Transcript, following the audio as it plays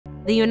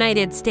The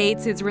United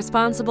States is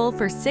responsible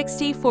for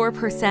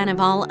 64%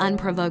 of all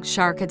unprovoked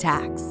shark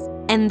attacks.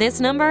 And this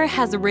number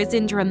has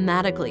risen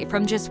dramatically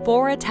from just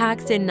 4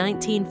 attacks in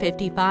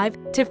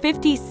 1955 to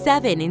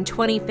 57 in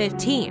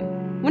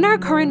 2015. When our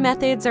current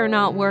methods are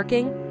not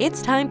working,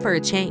 it's time for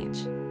a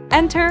change.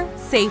 Enter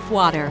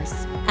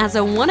SafeWaters. As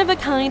a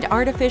one-of-a-kind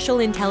artificial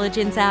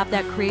intelligence app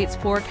that creates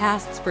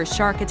forecasts for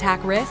shark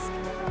attack risk,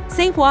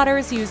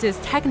 SafeWaters uses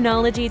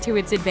technology to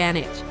its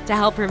advantage to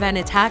help prevent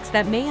attacks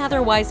that may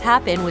otherwise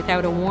happen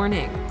without a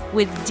warning.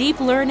 With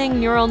deep learning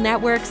neural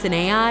networks and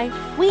AI,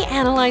 we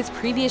analyze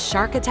previous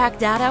shark attack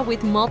data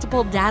with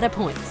multiple data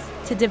points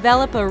to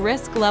develop a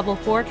risk-level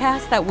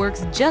forecast that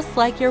works just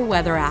like your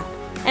weather app.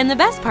 And the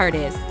best part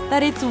is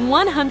that it's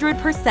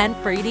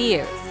 100% free to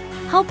use,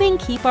 helping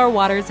keep our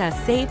waters as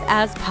safe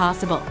as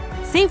possible.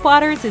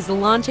 SafeWaters is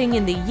launching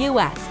in the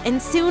US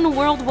and soon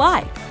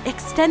worldwide,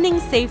 extending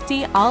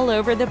safety all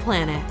over the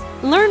planet.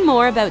 Learn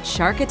more about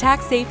shark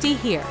attack safety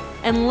here,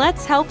 and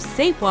let's help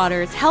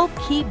SafeWaters help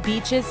keep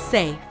beaches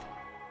safe.